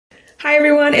Hi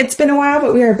everyone, it's been a while,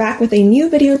 but we are back with a new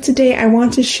video today. I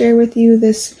want to share with you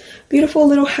this beautiful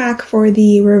little hack for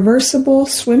the reversible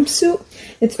swimsuit.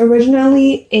 It's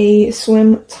originally a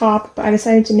swim top, but I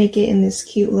decided to make it in this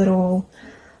cute little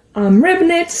rib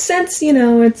knit since, you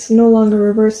know, it's no longer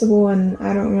reversible and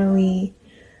I don't really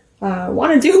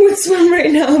want to deal with swim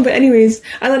right now. But anyways,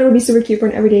 I thought it would be super cute for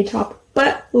an everyday top.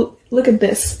 But look at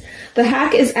this. The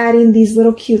hack is adding these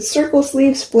little cute circle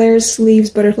sleeves, flare sleeves,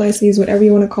 butterfly sleeves, whatever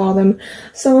you want to call them.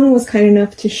 Someone was kind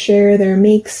enough to share their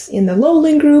makes in the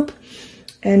Lowland group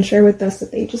and share with us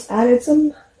that they just added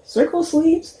some circle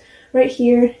sleeves right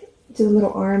here to the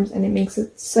little arms, and it makes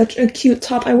it such a cute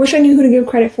top. I wish I knew who to give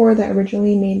credit for that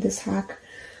originally made this hack.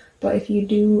 But if you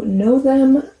do know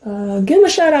them, give them a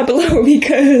shout out below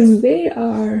because they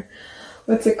are,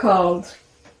 what's it called?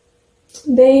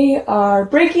 They are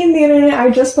breaking the internet. I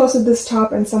just posted this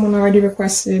top and someone already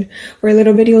requested for a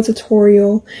little video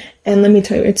tutorial. And let me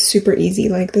tell you, it's super easy.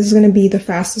 Like, this is going to be the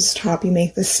fastest top you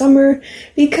make this summer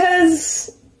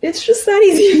because it's just that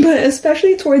easy. But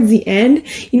especially towards the end,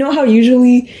 you know how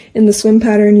usually in the swim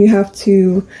pattern you have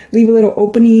to leave a little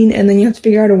opening and then you have to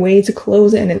figure out a way to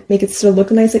close it and make it still look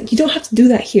nice. Like, you don't have to do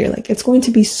that here. Like, it's going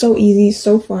to be so easy,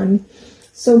 so fun.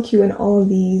 So cute in all of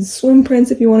these swim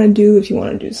prints if you want to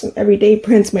do some everyday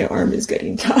prints. My arm is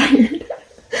getting tired.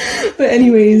 But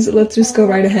anyways, let's just go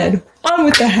right ahead. On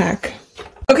with the hack.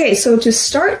 Okay, so to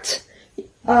start,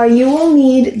 you will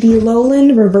need the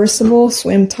Lowland reversible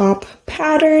swim top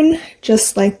pattern,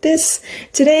 just like this.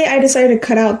 Today I decided to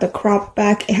cut out the crop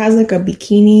back. It has like a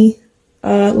bikini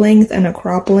length and a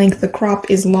crop length. The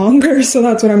crop is longer, so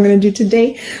that's what I'm going to do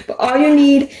today. But all you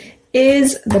need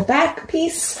is the back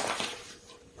piece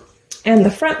and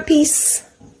the front piece.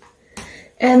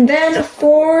 And then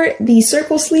for the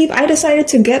circle sleeve, I decided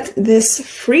to get this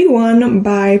free one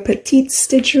by Petite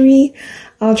Stitchery.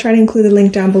 I'll try to include the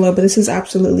link down below, but this is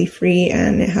absolutely free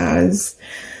and it has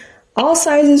all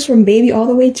sizes from baby all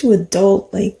the way to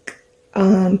adult, like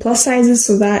plus sizes,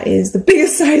 so that is the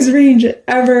biggest size range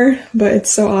ever, but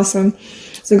it's so awesome.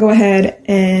 So go ahead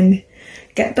and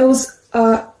get those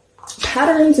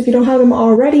patterns if you don't have them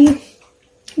already.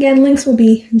 Again, links will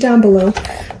be down below.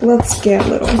 Let's get a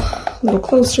little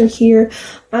closer here.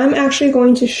 I'm actually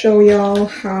going to show y'all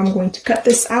how I'm going to cut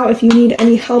this out if you need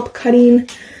any help cutting.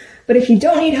 But if you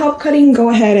don't need help cutting, go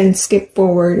ahead and skip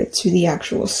forward to the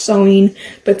actual sewing.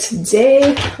 But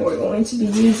today, we're going to be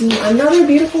using another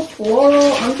beautiful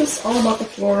floral. I'm just all about the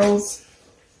florals.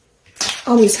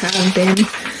 Always have been.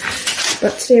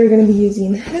 But today we're going to be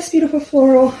using this beautiful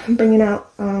floral. I'm bringing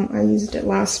out, I used it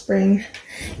last spring.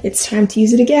 It's time to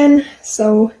use it again.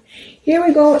 So here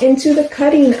we go into the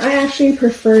cutting. I actually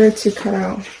prefer to cut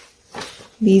out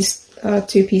these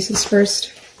two pieces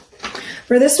first.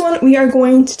 For this one, we are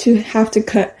going to have to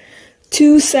cut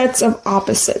two sets of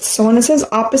opposites. So when it says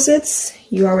opposites,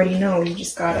 you already know, you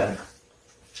gotta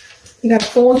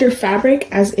fold your fabric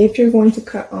as if you're going to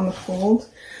cut on the fold.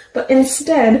 But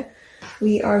instead,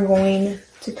 we are going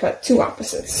to cut two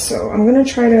opposites. So I'm gonna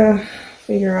try to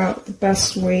figure out the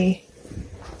best way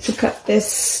to cut this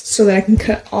so that I can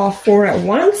cut all four at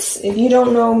once. If you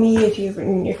don't know me, if you're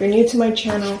new to my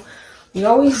channel, we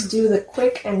always do the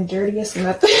quick and dirtiest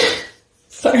method.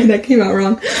 Sorry, that came out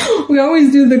wrong. We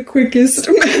always do the quickest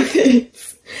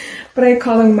methods. But I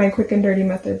call them my quick and dirty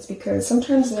methods because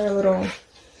sometimes they're a little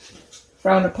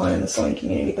frowned upon in the sewing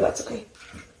community, but that's okay.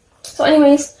 So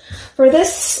anyways, for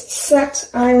this set,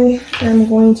 I am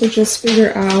going to just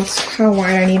figure out how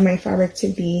wide I need my fabric to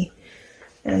be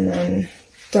and then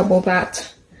double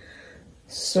that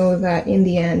so that in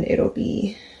the end it'll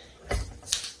be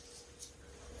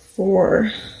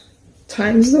 4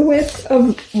 times the width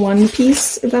of one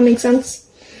piece, if that makes sense.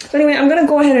 So anyway, I'm gonna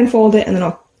go ahead and fold it and then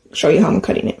I'll show you how I'm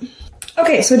cutting it.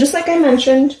 Okay, so just like I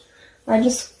mentioned, I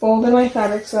just folded my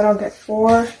fabric so that I'll get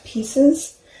 4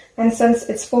 pieces. And since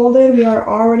it's folded, we are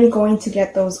already going to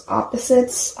get those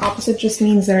opposites. Opposite just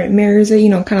means that it mirrors it, you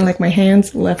know, kind of like my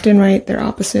hands, left and right, they're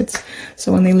opposites.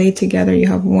 So when they lay together, you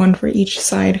have one for each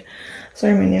side.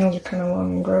 Sorry, my nails are kind of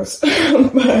long and gross,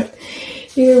 but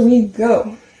here we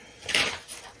go.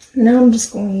 Now I'm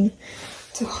just going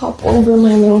to hop over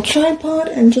my little tripod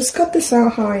and just cut this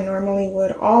out how I normally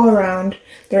would, all around.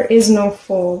 There is no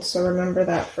fold, so remember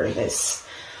that for this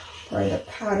part of the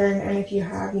pattern. And if you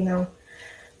have, you know,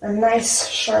 a nice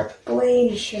sharp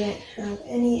blade, you shouldn't have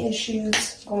any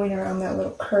issues going around that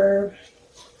little curve.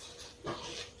 I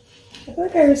feel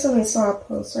like I recently saw a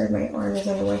post, sorry my arm is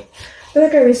in the way. I feel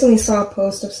like I recently saw a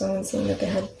post of someone saying that they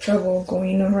had trouble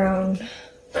going around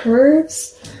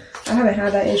curves. I haven't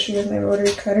had that issue with my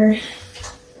rotary cutter,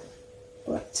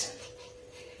 but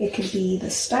it could be the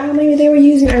style maybe they were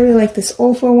using. I really like this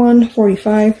Alpha one,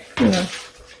 45, you know.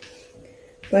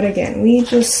 But again, we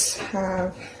just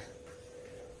have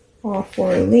all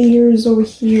 4 layers over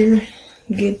here,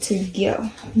 good to go.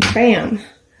 Bam!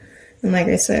 And like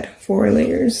I said, 4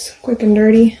 layers, quick and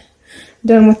dirty.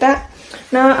 Done with that.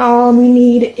 Now all we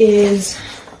need is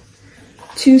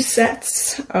 2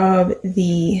 sets of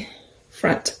the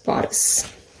front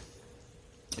bodice.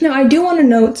 Now I do want to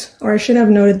note, or I should have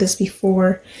noted this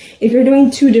before, if you're doing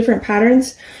 2 different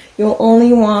patterns, you'll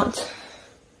only want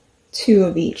 2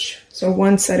 of each. So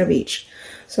 1 set of each.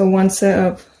 So 1 set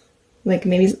of, like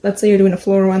maybe, let's say you're doing a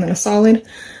floral and then a solid,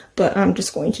 but I'm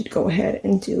just going to go ahead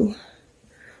and do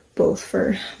both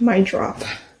for my drop.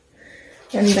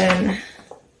 And then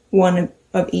 1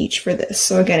 of each for this.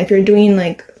 So again, if you're doing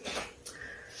like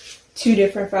 2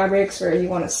 different fabrics, or you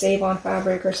want to save on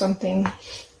fabric or something,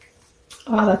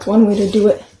 that's one way to do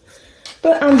it.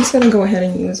 But I'm just going to go ahead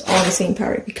and use all the same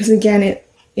fabric because again,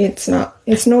 it's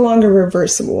no longer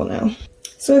reversible now.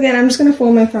 So again, I'm just going to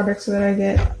fold my fabric so that I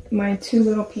get my 2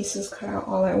 little pieces cut out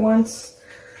all at once.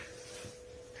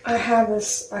 I have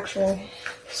this actual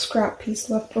scrap piece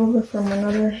left over from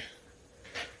another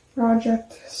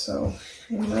project, so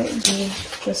it might be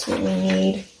just what we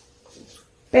need.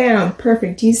 Bam!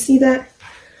 Perfect. Do you see that?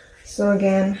 So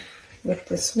again, with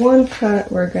this 1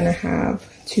 cut, we're going to have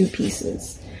 2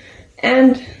 pieces.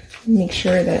 And make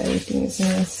sure that everything is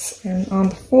nice and on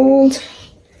the fold.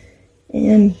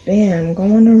 And bam,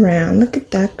 going around. Look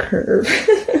at that curve.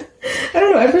 I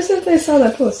don't know, ever since I saw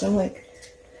that post, I'm like,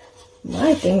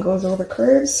 my thing goes over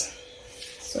curves.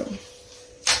 So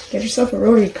get yourself a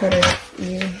rotary cutter if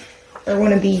you, or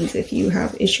one of these if you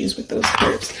have issues with those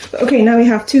curves. But okay, now we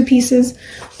have 2 pieces.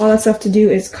 All that's left to do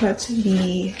is cut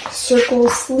the circle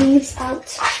sleeves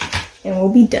out and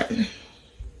we'll be done.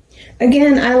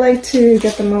 Again, I like to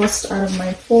get the most out of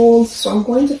my folds, so I'm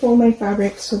going to fold my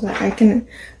fabric so that I can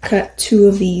cut 2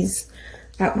 of these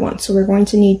at once. So we're going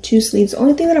to need 2 sleeves. The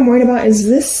only thing that I'm worried about is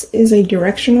this is a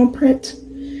directional print,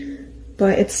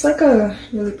 but it's like a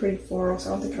really pretty floral, so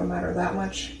I don't think it'll matter that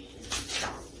much.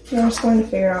 I'm just going to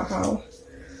figure out how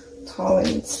tall it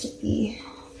needs to be.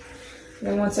 And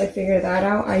then once I figure that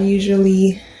out, once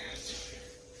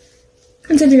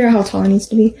I figure out how tall it needs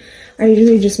to be, I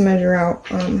usually just measure out,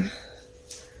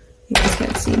 you guys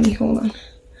can't see me, hold on.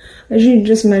 I usually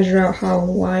just measure out how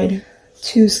wide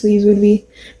 2 sleeves would be,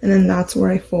 and then that's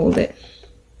where I fold it.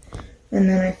 And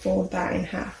then I fold that in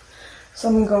half. So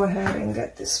I'm gonna go ahead and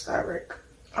get this fabric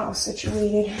all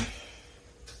situated.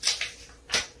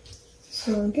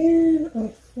 So again, I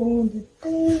fold it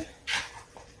there,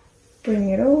 bring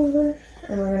it over,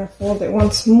 and we're gonna fold it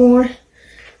once more,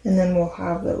 and then we'll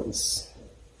have those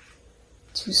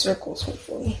 2 circles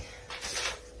hopefully.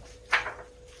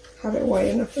 Have it wide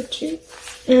enough for 2.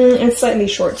 It's slightly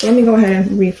short, so let me go ahead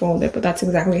and refold it, but that's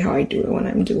exactly how I do it when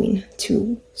I'm doing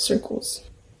 2 circles.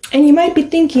 And you might be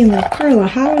thinking, like, Carla,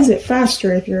 how is it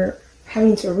faster if you're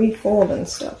having to refold and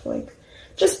stuff? Like,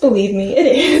 just believe me, it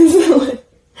is.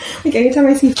 Like, anytime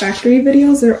I see factory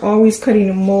videos, they're always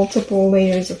cutting multiple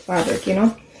layers of fabric, you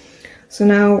know? So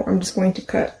now I'm just going to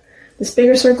cut this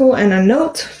bigger circle, and a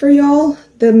note for y'all,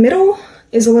 the middle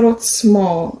is a little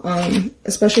small,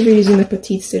 especially if you're using the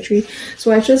petite stitchery.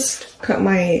 So I just cut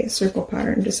my circle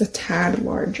pattern just a tad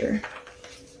larger.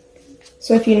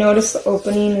 So if you notice the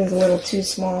opening is a little too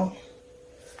small,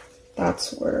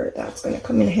 that's where that's gonna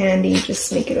come in handy.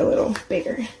 Just make it a little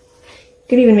bigger. You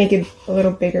could even make it a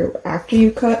little bigger after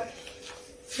you cut. I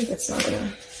think it's not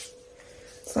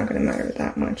gonna matter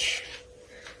that much.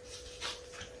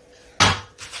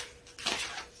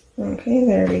 Okay,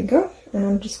 there we go. And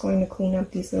I'm just going to clean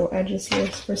up these little edges here.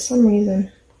 For some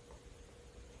reason,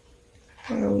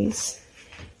 I always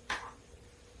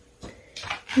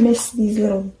miss these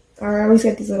little, or I always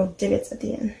get these little divots at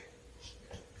the end.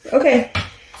 Okay,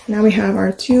 now we have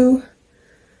our 2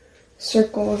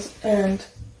 circles and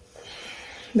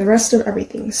the rest of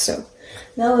everything. So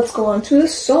now let's go on to the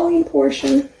sewing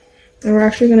portion. And we're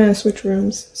actually gonna switch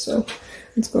rooms. So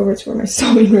let's go over to where my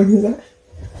sewing room is at.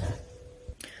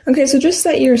 Okay, so just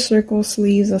set your circle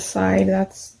sleeves aside.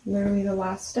 That's literally the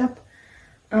last step.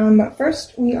 But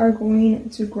first we are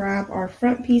going to grab our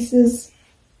front pieces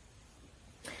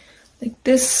like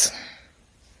this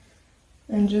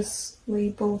and just lay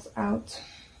both out.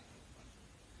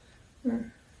 I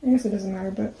guess it doesn't matter,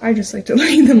 but I just like to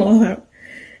lay them all out.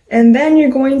 And then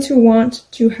you're going to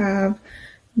want to have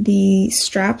the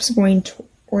straps going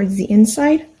towards the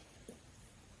inside,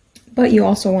 but you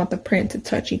also want the print to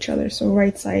touch each other. So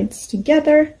right sides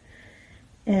together,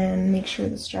 and make sure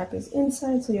the strap is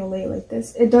inside, so you'll lay it like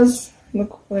this. It does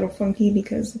look a little funky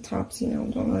because the tops, you know,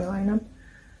 don't really line up.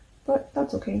 but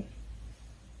that's okay.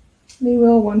 They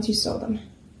will once you sew them.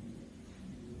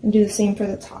 And do the same for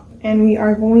the top. And we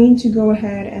are going to go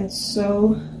ahead and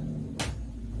sew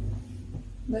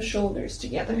the shoulders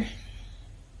together.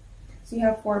 So you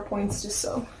have 4 points to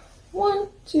sew. 1,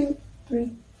 2,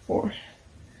 3, 4.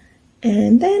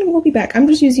 And then we'll be back. I'm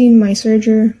just using my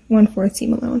serger 1/4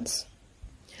 seam allowance.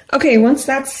 Okay, once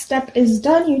that step is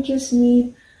done, you just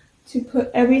need to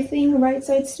put everything right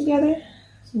sides together.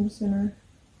 So I'm just gonna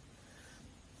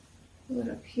put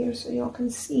it up here so y'all can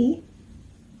see.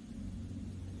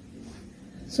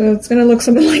 So it's gonna look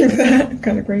something like that,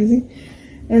 kind of crazy.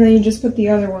 And then you just put the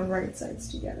other one right sides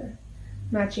together,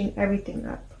 matching everything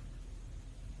up.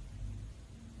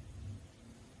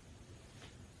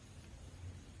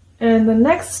 And the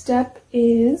next step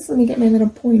is, let me get my little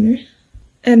pointer.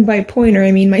 And by pointer,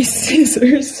 I mean my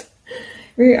scissors.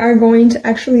 We are going to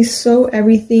actually sew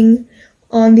everything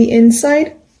on the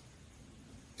inside.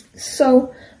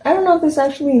 So, I don't know if this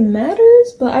actually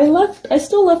matters, but I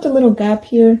still left a little gap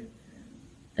here.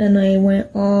 And I went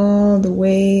all the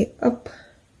way up,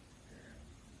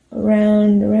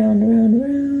 around,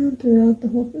 throughout the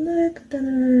whole neck.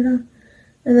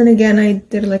 And then again, I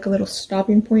did like a little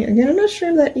stopping point. Again, I'm not sure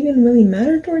if that even really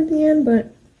mattered toward the end,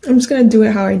 but I'm just gonna do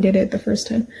it how I did it the first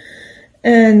time.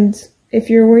 And if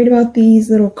you're worried about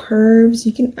these little curves,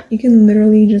 you can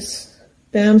literally just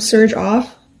bam, serge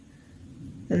off,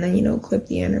 and then, you know, clip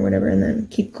the end or whatever, and then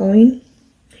keep going.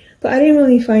 But I didn't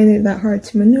really find it that hard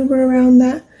to maneuver around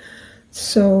that.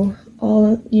 So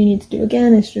all you need to do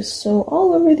again is just sew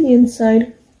all over the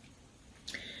inside,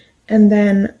 and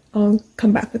then I'll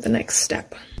come back with the next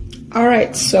step.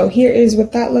 Alright, so here is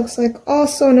what that looks like, all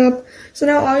sewn up. So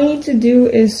now all you need to do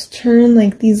is turn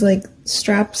like these like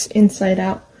straps inside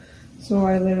out. So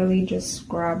I literally just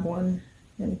grab one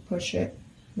and push it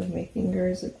with my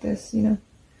fingers like this, you know,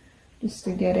 just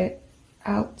to get it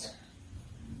out.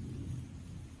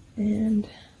 And,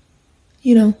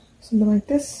 you know, something like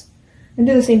this. And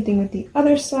do the same thing with the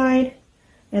other side.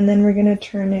 And then we're gonna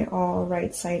turn it all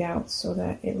right side out so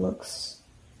that it looks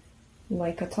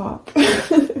like a top. I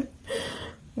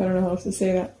don't know how else to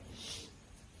say that.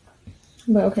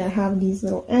 But okay, I have these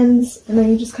little ends, and then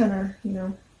you just kind of, you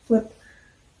know, flip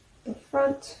the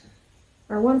front,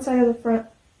 or one side of the front,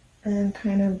 and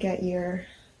kind of get your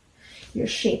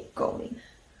shape going.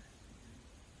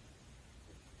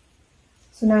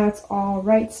 So now it's all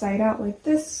right side out like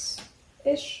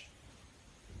this-ish.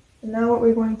 And now what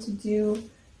we're going to do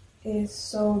is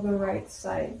sew the right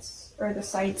sides, or the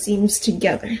side seams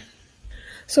together.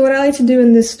 So what I like to do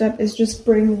in this step is just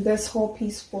bring this whole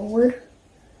piece forward.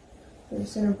 I'm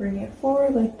just gonna bring it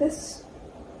forward like this.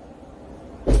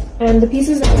 And the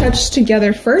pieces are touched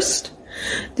together first.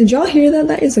 Did y'all hear that?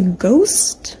 That is a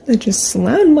ghost that just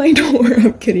slammed my door.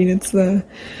 I'm kidding, it's the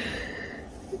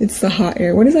hot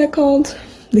air. What is that called?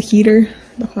 The heater,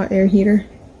 the hot air heater.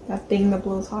 That thing that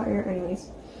blows hot air, anyways.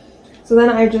 So then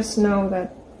I just know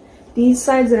that these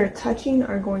sides that are touching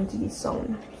are going to be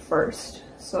sewn first.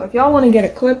 So if y'all want to get a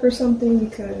clip or something,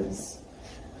 because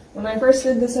when I first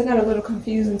did this I got a little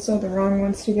confused and sewed the wrong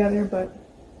ones together, but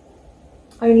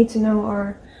all you need to know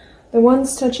are the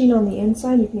ones touching on the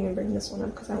inside. You can even bring this one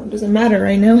up because that one doesn't matter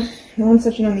right now. The ones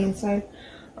touching on the inside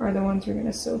are the ones we're going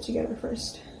to sew together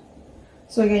first.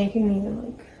 So again, you can even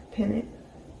like pin it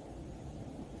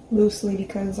loosely,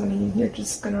 because I mean you're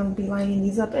just going to be lining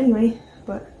these up anyway,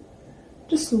 but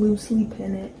just loosely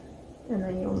pin it and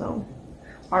then you'll know.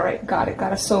 Alright, got it.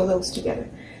 Gotta sew those together.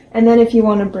 And then if you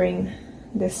want to bring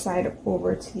this side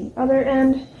over to the other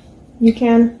end, you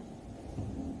can.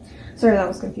 Sorry, that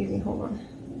was confusing. Hold on.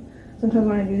 Sometimes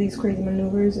when I do these crazy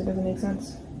maneuvers, it doesn't make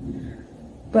sense.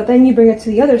 But then you bring it to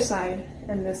the other side,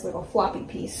 and this little floppy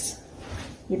piece,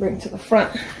 you bring it to the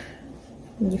front.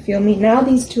 And you feel me? Now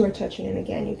these two are touching, and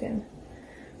again, you can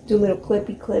do little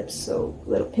clippy clips, so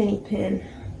little pinny pin,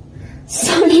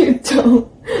 so you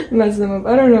don't mess them up.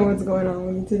 I don't know what's going on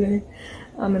with me today.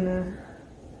 I'm in a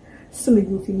silly,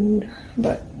 goofy mood.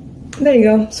 But there you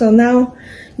go. So now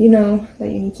you know that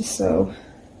you need to sew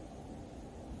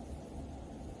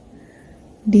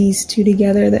these two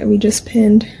together that we just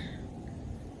pinned.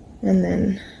 And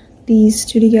then these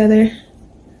two together.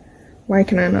 Why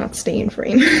can I not stay in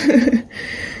frame?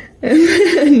 And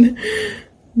then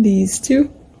these two.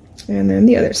 And then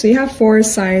the other. So you have four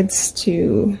side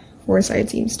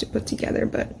seams to put together,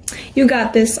 but you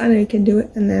got this. I know you can do it.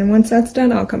 And then once that's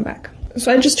done, I'll come back.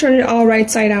 So I just turned it all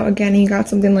right side out again, and you got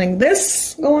something like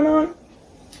this going on.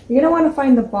 You're gonna want to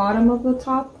find the bottom of the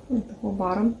top, like the whole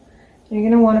bottom, and you're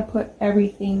gonna want to put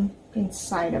everything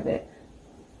inside of it.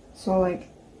 So like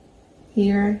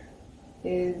here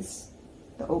is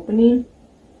the opening,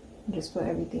 just put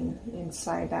everything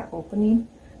inside that opening.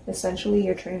 Essentially,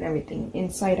 you're turning everything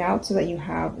inside out so that you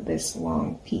have this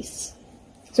long piece.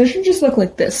 So it should just look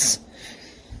like this.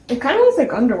 It kind of looks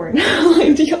like underwear now.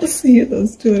 Like, do y'all see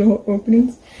those two little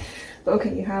openings? But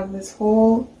okay, you have this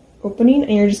whole opening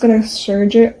and you're just gonna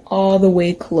serge it all the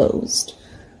way closed.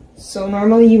 So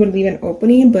normally you would leave an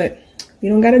opening, but we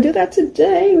don't gotta do that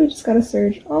today. We just gotta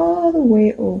serge all the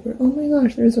way over. Oh my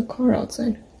gosh, there's a car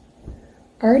outside.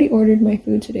 I already ordered my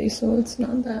food today, so it's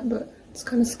not that, but it's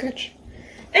kind of sketch.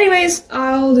 Anyways,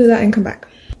 I'll do that and come back.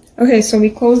 Okay, so we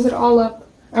closed it all up.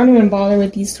 I don't even bother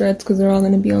with these threads because they're all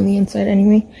going to be on the inside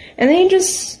anyway. And then you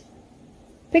just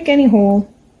pick any hole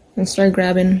and start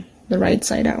grabbing the right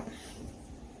side out.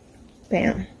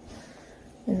 Bam.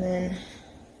 And then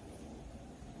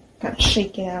kind of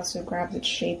shake it out so it grabs its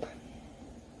shape.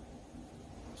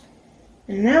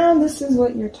 And now this is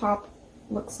what your top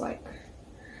looks like.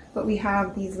 But we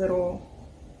have these little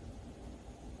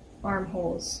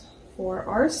armholes for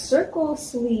our circle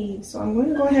sleeves. So I'm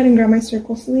going to go ahead and grab my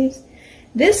circle sleeves.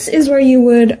 This is where you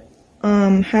would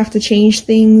have to change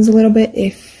things a little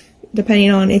bit depending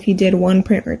on if you did one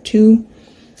print or two.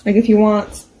 Like if you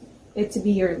want it to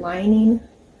be your lining,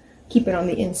 keep it on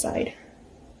the inside.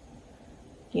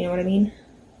 You know what I mean?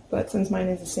 But since mine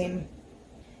is the same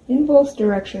in both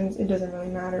directions, it doesn't really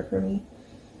matter for me.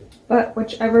 But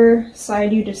whichever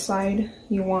side you decide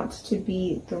you want to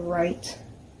be the right,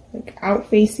 like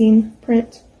out-facing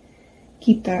print,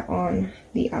 keep that on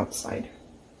the outside.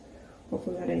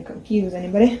 Hopefully that didn't confuse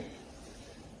anybody.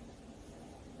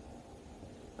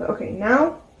 But okay,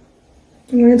 now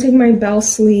I'm going to take my bell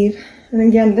sleeve. And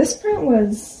again, this print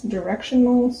was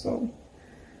directional, so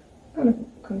it kind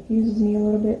of confuses me a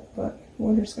little bit, but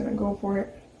we're just going to go for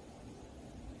it.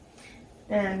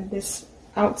 And this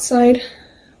outside,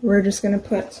 we're just going to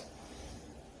put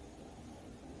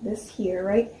this here,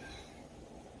 right?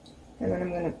 And then I'm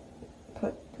going to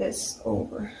put this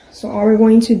over. So all we're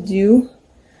going to do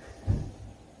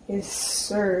is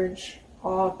serge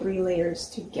all 3 layers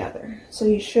together. So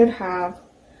you should have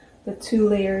the 2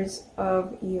 layers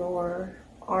of your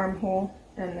armhole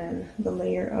and then the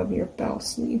layer of your bell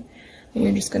sleeve. And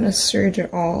you're just gonna serge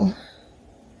it all.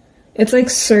 It's like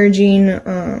serging,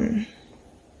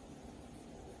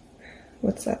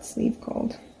 what's that sleeve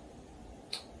called?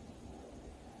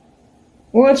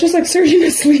 Well, it's just like serging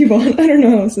a sleeve on. I don't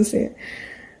know how else to say it.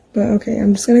 But okay,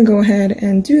 I'm just gonna go ahead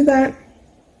and do that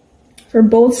for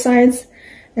both sides,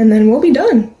 and then we'll be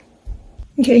done.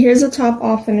 Okay, here's the top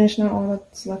all finished. Now all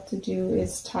that's left to do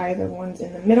is tie the ones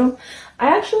in the middle.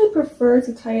 I actually prefer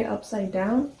to tie it upside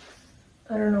down.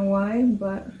 I don't know why,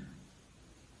 but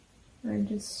I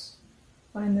just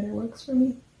find that it works for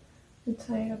me to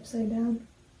tie it upside down.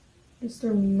 Just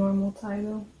a normal tie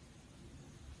though.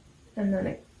 And then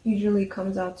it usually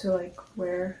comes out to like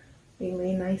where they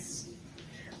lay nice.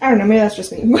 I don't know, maybe that's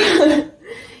just me.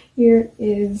 Here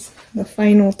is the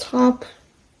final top.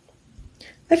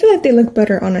 I feel like they look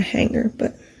better on a hanger,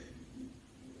 but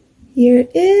here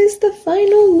is the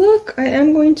final look. I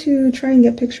am going to try and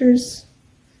get pictures,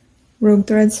 rogue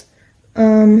threads,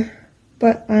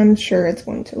 but I'm sure it's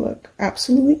going to look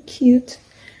absolutely cute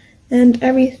and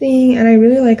everything. And I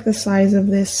really like the size of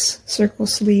this circle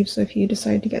sleeve, so if you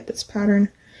decide to get this pattern,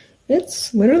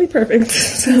 it's literally perfect.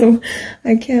 So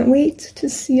I can't wait to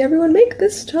see everyone make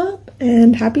this top,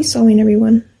 and happy sewing,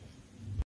 everyone.